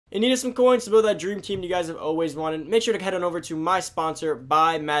and needed some coins to build that dream team you guys have always wanted, make sure to head on over to my sponsor,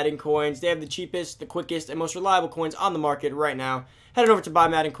 Buy Madden Coins. They have the cheapest, the quickest, and most reliable coins on the market right now. Head on over to Buy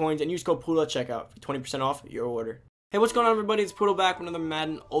Madden Coins and use code Poodle at checkout for 20% off your order. Hey, what's going on, everybody? It's Poodle back with another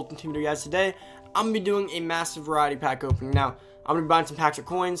Madden Ultimate Team video, guys. Today, I'm going to be doing a massive variety pack opening. Now, I'm going to be buying some packs of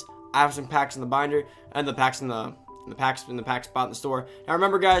coins. I have some packs in the binder, and the packs in the pack spot in the store. Now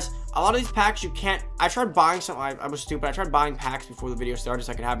remember, guys, a lot of these packs you can't. I tried buying some. I was stupid. I tried buying packs before the video started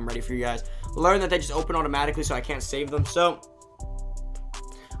so I could have them ready for you guys. Learn that they just open automatically, so I can't save them. So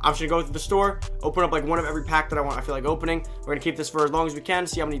I'm just gonna go through the store, open up like one of every pack that I feel like opening. We're gonna keep this for as long as we can,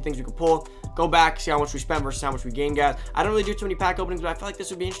 see how many things we can pull. Go back, see how much we spend versus how much we gain, guys. I don't really do too many pack openings, but I feel like this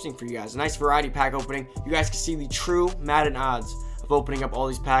would be interesting for you guys. A nice variety pack opening. You guys can see the true Madden odds of opening up all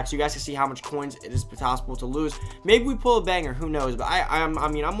these packs. You guys can see how much coins it is possible to lose. Maybe we pull a banger, who knows? But I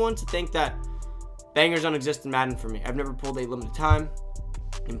mean, I'm one to think that bangers don't exist in Madden for me. I've never pulled a limited time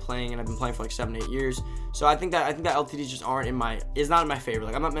in playing, and I've been playing for like 7-8 years. So I think that LTDs just aren't is not in my favor.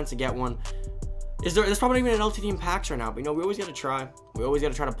 Like, I'm not meant to get one. There's probably not even an LTD in packs right now, but you know, we always gotta try. We always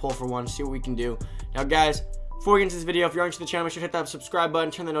gotta try to pull for one, see what we can do. Now, guys, before we get into this video, if you're new to the channel, make sure to hit that subscribe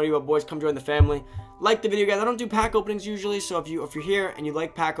button, turn the notification bell, boys. Come join the family. Like the video, guys. I don't do pack openings usually, so if you're here and you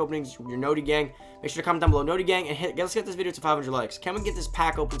like pack openings, you're Noti Gang, make sure to comment down below Noti Gang and let's get this video to 500 likes. Can we get this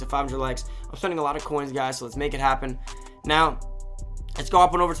pack open to 500 likes? I'm spending a lot of coins, guys, so let's make it happen. Now, let's go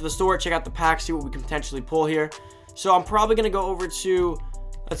up and over to the store, check out the packs, see what we can potentially pull here. So I'm probably gonna go over to,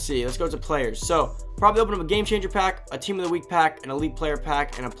 let's go to players. So probably open up a game changer pack, a team of the week pack, an elite player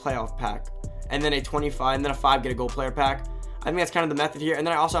pack, and a playoff pack, and then a 25, and then a 5 get a gold player pack. I think that's kind of the method here. And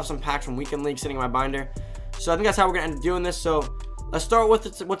then I also have some packs from weekend league sitting in my binder. So I think that's how we're gonna end up doing this. So let's start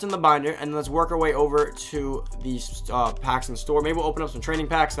with what's in the binder, and then let's work our way over to these packs in the store. Maybe we'll open up some training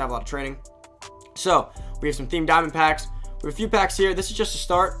packs. I have a lot of training. So we have some themed diamond packs. We have a few packs here. This is just a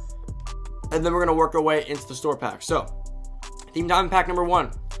start, and then we're gonna work our way into the store pack. So themed diamond pack number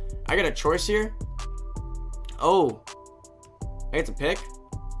 1. I got a choice here. Oh, I get to pick.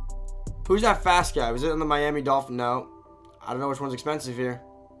 Who's that fast guy? Was it in the Miami Dolphin? No. I don't know which one's expensive here.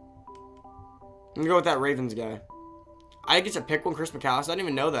 I'm gonna go with that Ravens guy. I get to pick one, Chris McAllister. I didn't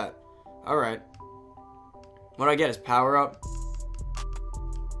even know that. Alright. What do I get? Is power up.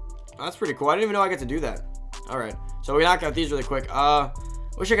 Oh, that's pretty cool. I didn't even know I get to do that. Alright. So we knock out these really quick. I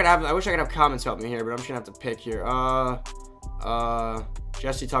wish I could have comments help me here, but I'm just gonna have to pick here.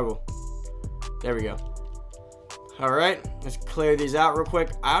 Jesse Totw. There we go. Alright. Let's clear these out real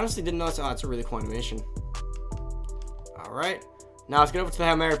quick. I honestly didn't know that's a really cool animation. Alright, now let's get over to the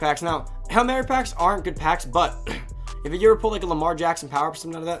Hail Mary packs. Now, Hail Mary packs aren't good packs, but if you ever pull like a Lamar Jackson power up or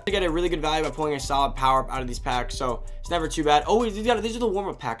something out of that, you get a really good value by pulling a solid power up out of these packs, so it's never too bad. Always, these are the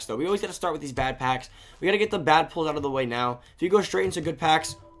warm-up packs, though. We always got to start with these bad packs. We got to get the bad pulls out of the way now. If you go straight into good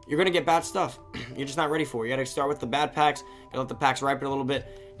packs, you're going to get bad stuff. You're just not ready for it. You got to start with the bad packs, got to let the packs ripen a little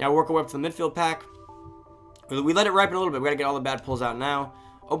bit. Now work our way up to the midfield pack. We let it ripen a little bit. We got to get all the bad pulls out now.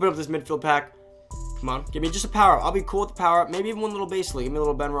 Open up this midfield pack. Come on, give me just a power up. I'll be cool with the power up. Maybe even one little base league. Give me a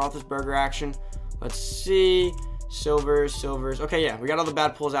little Ben Roethlisberger action. Let's see. Silvers. Okay, yeah, we got all the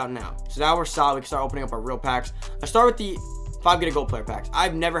bad pulls out now. So now we're solid. We can start opening up our real packs. Let's start with the 5 get a gold player packs.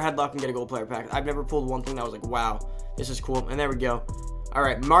 I've never had luck in get a gold player pack. I've never pulled one thing that was like, wow, this is cool. And there we go. All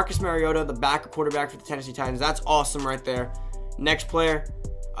right, Marcus Mariota, the backup quarterback for the Tennessee Titans. That's awesome right there. Next player,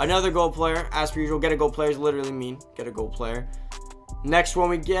 another gold player. As per usual, get a gold player is literally mean. Get a gold player. Next one,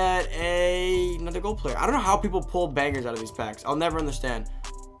 we get another gold player. I don't know how people pull bangers out of these packs. I'll never understand.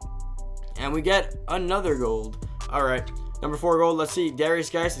 And we get another gold. All right, number 4 gold. Let's see, Darius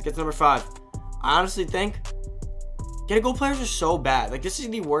Geis. Let's get to number 5. I honestly think get a gold players are so bad. Like, this is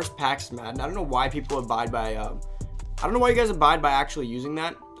the worst packs in Madden. I don't know why people abide by. I don't know why you guys abide by actually using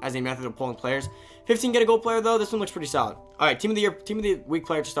that as a method of pulling players. 15 get a gold player though. This one looks pretty solid. All right, team of the year, team of the week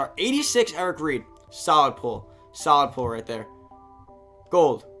player to start. 86 Eric Reed. Solid pull right there.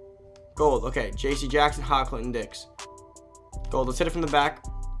 Gold. Okay, J.C. Jackson, Hot Clinton Dix. Gold. Let's hit it from the back.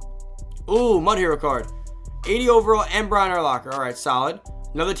 Ooh, Mud Hero card. 80 overall and Brian Urlacher. All right, solid.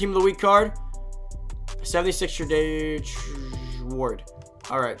 Another team of the week card. 76 Tre'Davious Ward.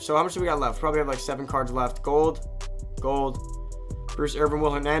 All right, so how much do we got left? Probably have like 7 cards left. Gold. Bruce Irvin,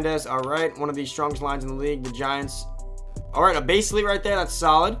 Will Hernandez. All right, one of the strongest lines in the league, the Giants. All right, a base elite right there. That's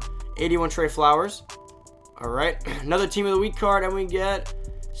solid. 81 Trey Flowers. All right, another team of the week card, and we get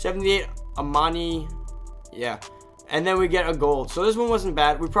 78 Amani. Yeah, and then we get a gold. So this one wasn't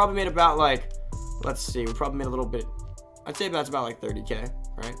bad. We probably made about like, let's see, we probably made a little bit. I'd say that's about like 30K,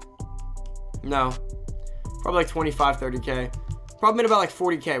 right? No, probably like 25, 30K. Probably made about like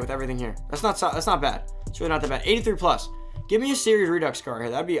 40K with everything here. That's not bad. It's really not that bad. 83 plus. Give me a series redux card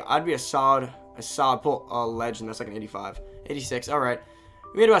here. I'd be a solid pull. A legend. That's like an 85. 86. All right.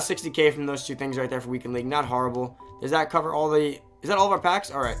 We made about 60K from those two things right there for Weekend League. Not horrible. Does that cover all the... Is that all of our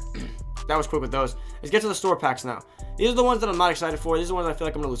packs? All right. That was quick with those. Let's get to the store packs now. These are the ones that I'm not excited for. These are the ones I feel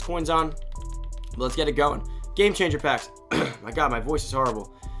like I'm going to lose coins on. But let's get it going. Game Changer packs. My God, my voice is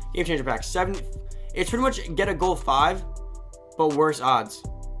horrible. Game Changer packs. 70. It's pretty much get a goal 5, but worse odds.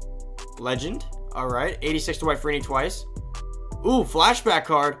 Legend. All right. 86 to White Freeney twice. Ooh, flashback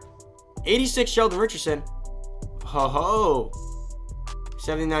card. 86 Sheldon Richardson. Ho ho.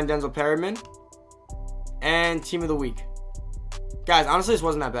 79 Denzel Perryman. And Team of the Week. Guys, honestly, this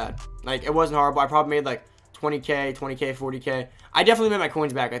wasn't that bad. Like, it wasn't horrible. I probably made like 20K, 40K. I definitely made my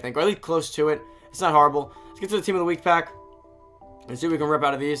coins back, I think. Or at least close to it. It's not horrible. Let's get to the Team of the Week pack. Let's see what we can rip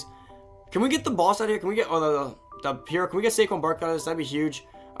out of these. Can we get the boss out here? Can we get the hero? Can we get Saquon Barkley out of this? That'd be huge.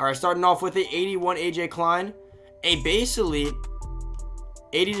 All right, starting off with the 81 AJ Klein. A base elite.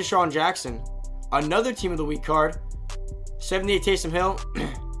 80 Deshaun Jackson. Another Team of the Week card. 78 Taysom Hill.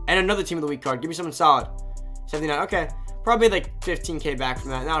 And another Team of the Week card. Give me something solid. 79. Okay. Probably like 15K back from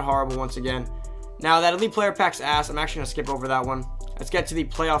that. Not horrible once again. Now, that Elite Player pack's ass. I'm actually going to skip over that one. Let's get to the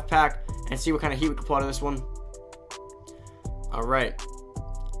playoff pack and see what kind of heat we can pull out of this one. All right.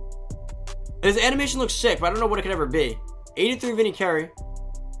 This animation looks sick, but I don't know what it could ever be. 83 Vinny Curry.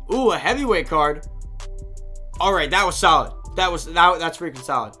 Ooh, a heavyweight card. All right, that was solid. That's freaking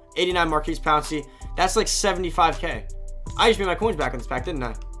solid. 89 Marquise Pouncey. That's like 75K. I just made my coins back on this pack, didn't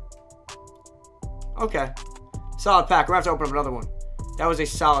I? Okay. Solid pack. We're going to have to open up another one. That was a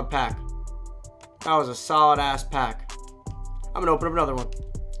solid pack. That was a solid ass pack. I'm going to open up another one.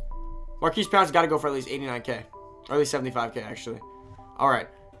 Marquise Pouncey got to go for at least 89K. Or at least 75K, actually. All right.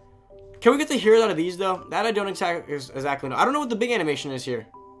 Can we get the heroes out of these, though? That I don't exactly know. I don't know what the big animation is here.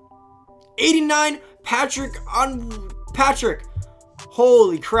 89 Patrick on Patrick.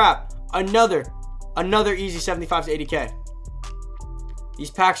 Holy crap. Another easy 75 to 80K. These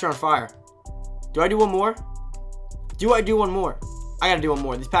packs are on fire. Do I do one more? Do I do one more? I gotta do one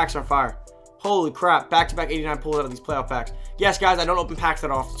more. These packs are on fire. Holy crap. Back-to-back 89 pulls out of these playoff packs. Yes, guys, I don't open packs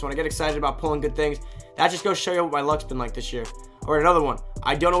that often, so when I get excited about pulling good things, that just goes to show you what my luck's been like this year. Or another one.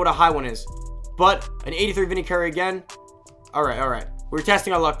 I don't know what a high one is. But an 83 Vinny Curry again. All right. We were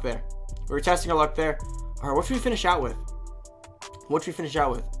testing our luck there. All right, what should we finish out with?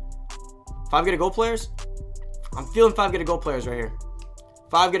 5 get a goal players? I'm feeling 5 get a goal players right here.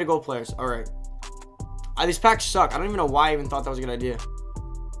 5 get a goal players. All right. These packs suck. I don't even know why I even thought that was a good idea.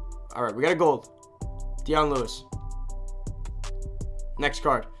 All right, we got a gold. Deion Lewis. Next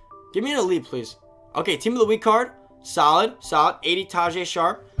card. Give me an elite, please. Okay, Team of the Week card. Solid. 80 Tajay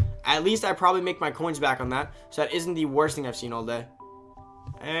Sharp. At least I probably make my coins back on that. So that isn't the worst thing I've seen all day.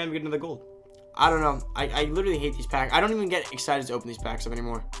 And we get another gold. I don't know. I literally hate these packs. I don't even get excited to open these packs up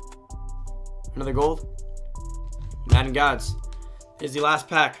anymore. Another gold. Madden Gods. Here's the last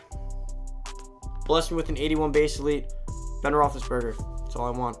pack. Bless me with an 81 base elite. Ben Roethlisberger. That's all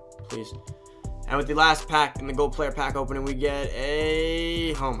I want, please. And with the last pack in the gold player pack opening, we get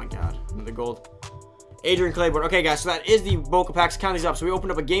a... Oh my God. Another gold. Adrian Claiborne. Okay, guys, so that is the Boca packs. Count these up. So we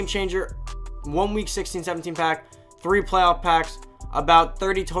opened up a Game Changer, 1 week 16-17 pack, 3 playoff packs, about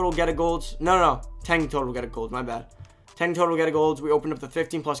 30 total get a golds. No. 10 total get a golds. My bad. 10 total get a golds. We opened up the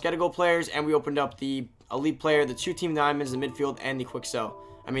 15 plus get a gold players, and we opened up the elite player, the 2 team diamonds, the midfield, and the quick sell.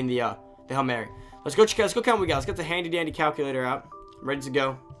 I mean the Hail Mary. Let's go count what we got. Let's get the handy dandy calculator out. I'm ready to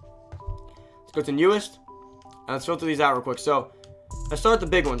go. Let's go to newest, and let's filter these out real quick. So let's start with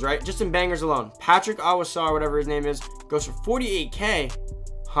the big ones, right? Just in bangers alone. Patrick Awasar, whatever his name is, goes for 48K.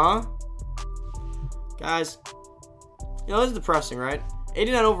 Huh? Guys, you know, this is depressing, right?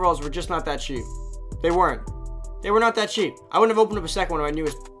 89 overalls were just not that cheap. They weren't. They were not that cheap. I wouldn't have opened up a second one if I knew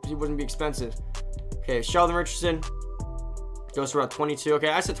he wouldn't be expensive. Okay, Sheldon Richardson goes for about 22. Okay,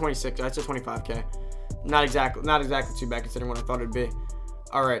 I said 26. I said 25K. Not exactly too bad considering what I thought it'd be.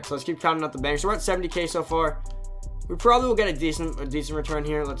 All right, so let's keep counting up the bangers. So we're at 70K so far. We probably will get a decent return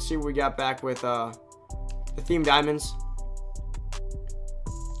here. Let's see what we got back with the theme diamonds.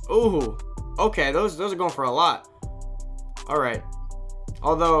 Ooh, okay, those are going for a lot. All right,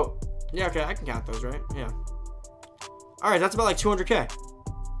 although, yeah, okay, I can count those, right? Yeah. All right, that's about like 200K.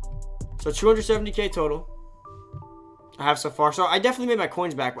 So 270K total I have so far. So I definitely made my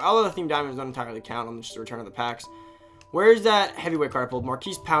coins back, but all of the theme diamonds don't entirely count on just the return of the packs. Where's that heavyweight card I pulled?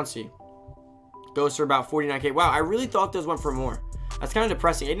 Marquise Pouncey goes for about 49K. Wow, I really thought those went for more. That's kind of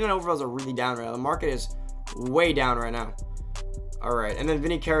depressing. 89 overalls are really down right now. The market is way down right now. All right, and then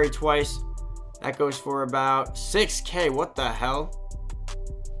Vinny Curry twice. That goes for about 6K. What the hell?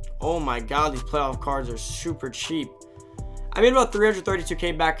 Oh my God, these playoff cards are super cheap. I made about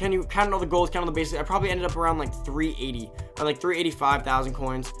 332k back. Can you count all the goals, count all the basics? I probably ended up around like 380, or like 385,000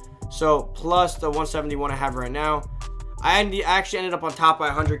 coins. So plus the 171 I have right now, I actually ended up on top by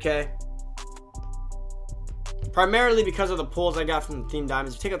 100k. Primarily because of the pulls I got from the theme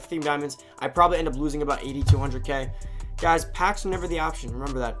diamonds. If you take out the theme diamonds, I probably end up losing about 80 to 100k. Guys, packs are never the option.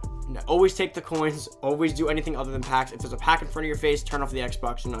 Remember that. Always take the coins. Always do anything other than packs. If there's a pack in front of your face, turn off the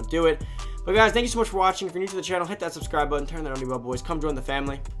Xbox. Do not do it. But guys, thank you so much for watching. If you're new to the channel, hit that subscribe button. Turn that on, bell, boys. Come join the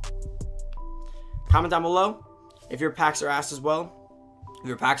family. Comment down below if your packs are ass as well. If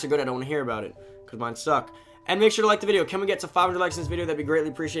your packs are good, I don't want to hear about it because mine suck. And make sure to like the video. Can we get to 500 likes in this video? That'd be greatly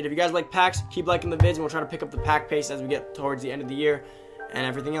appreciated. If you guys like packs, keep liking the vids, and we'll try to pick up the pack pace as we get towards the end of the year and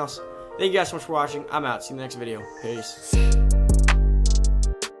everything else. Thank you guys so much for watching. I'm out. See you in the next video. Peace.